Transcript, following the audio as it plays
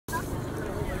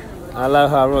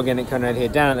Aloha, Raw Organic Conrad here,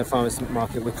 down at the farmers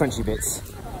market with Crunchy Bits.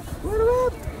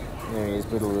 There he is,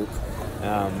 Boodle Whoop.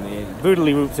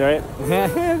 Boodly Whoop, sorry.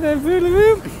 The Boodly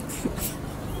Whoop.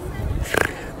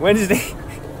 Wednesday.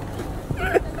 I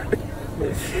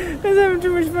was having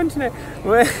too much fun tonight.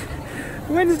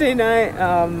 Wednesday night,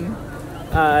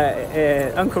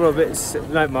 Uncle Robert's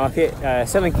night market,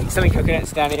 selling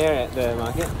coconuts down here at the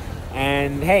market.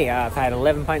 And hey, I've had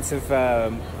 11 pints of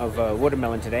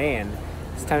watermelon today, and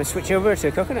it's time to switch over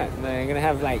to coconut. I'm gonna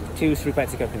have like 2-3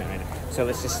 pints of coconut right now. So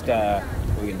let's just we're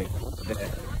gonna put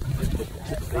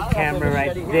the camera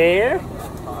right there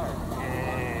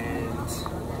and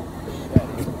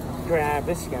grab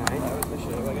this guy. There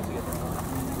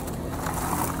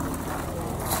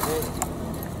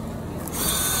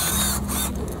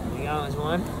you go, there's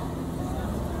one.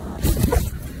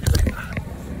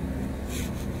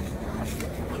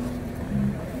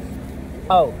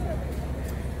 Oh,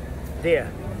 dear.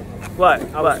 What?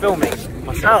 I was filming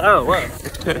myself. Oh, what?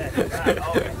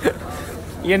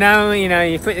 you know,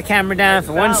 you put the camera down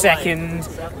for 1 second,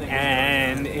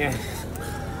 and yeah,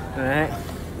 all right.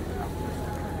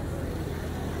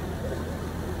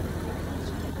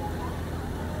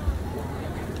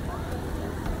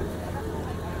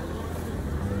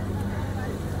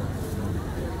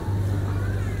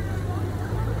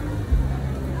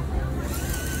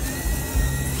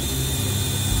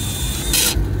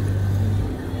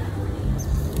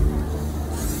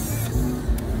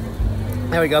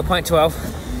 There we go, 0.12.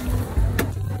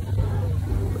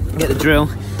 Get the drill.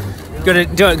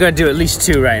 Gotta do at least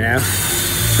 2 right now.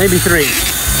 Maybe 3.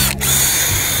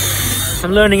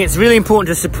 I'm learning it's really important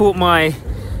to support my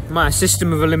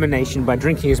system of elimination by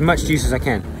drinking as much juice as I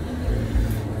can.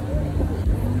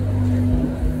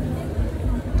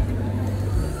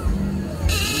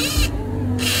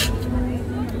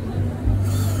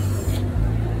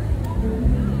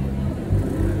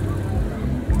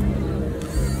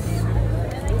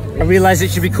 I realized it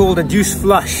should be called a juice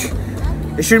flush.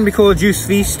 It shouldn't be called a juice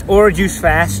feast or a juice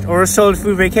fast or a solid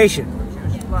food vacation.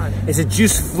 It's a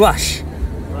juice flush,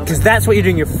 because that's what you're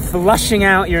doing. You're flushing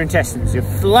out your intestines. You're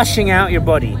flushing out your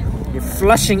body. You're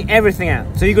flushing everything out.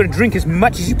 So you've got to drink as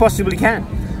much as you possibly can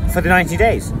for the 90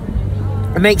 days.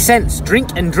 It makes sense.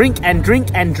 Drink and drink and drink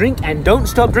and drink and don't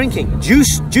stop drinking.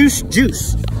 Juice, juice,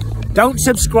 juice. Don't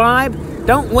subscribe.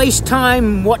 Don't waste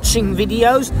time watching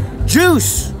videos.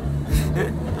 Juice!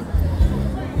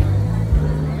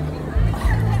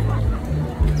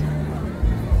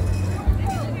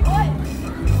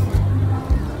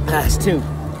 That's 2.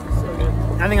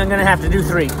 I think I'm gonna have to do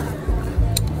 3.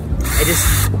 I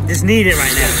just need it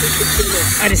right now.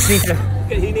 I just need to.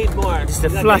 He needs more. Just to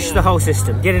flush the whole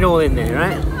system. Get it all in there,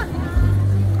 right?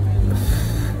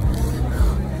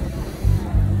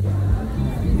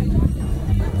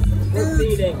 We're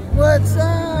feeding. What's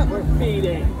up? We're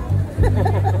feeding.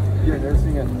 You're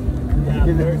nursing it. Yeah,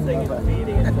 I'm nursing and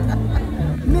feeding it.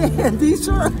 Man, these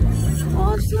are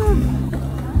awesome.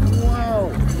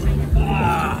 Wow.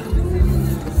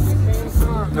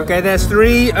 Okay, there's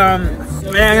 3.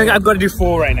 Man, I've got to do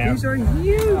 4 right now. These are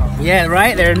huge. Yeah,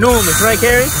 right? They're enormous, right,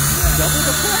 Carrie? Double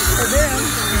the price for them.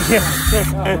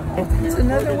 Yeah. It's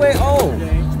another way. Oh.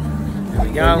 There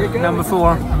we go. Number 4.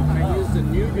 I used a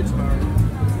new guitar. It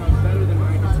sounds better than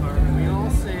my guitar. And we all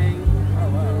sang.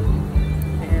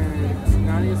 And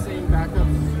Nadia sang backup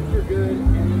super good.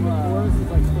 And then the chorus is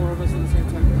like 4 of us at the same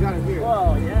time. You gotta hear it.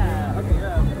 Oh, yeah. Okay, yeah.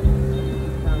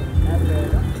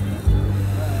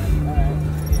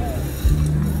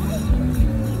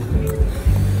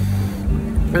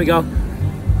 There we go.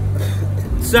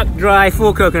 Sucked dry,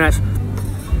 4 coconuts.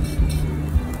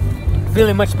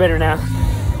 Feeling much better now.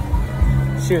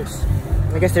 Shoots.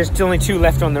 I guess there's still only 2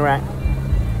 left on the rack.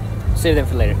 Save them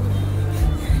for later.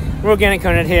 Raw Organic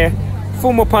Conrad here.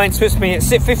 4 more pints puts me at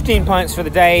 15 pints for the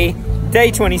day. Day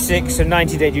 26, so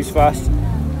 90-day juice fast.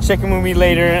 Check in with me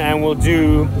later and we'll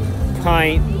do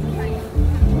pint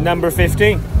number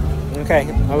 15. Okay,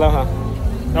 aloha.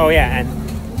 Oh yeah,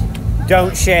 and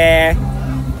don't share,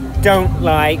 don't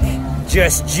like,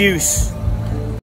 just juice.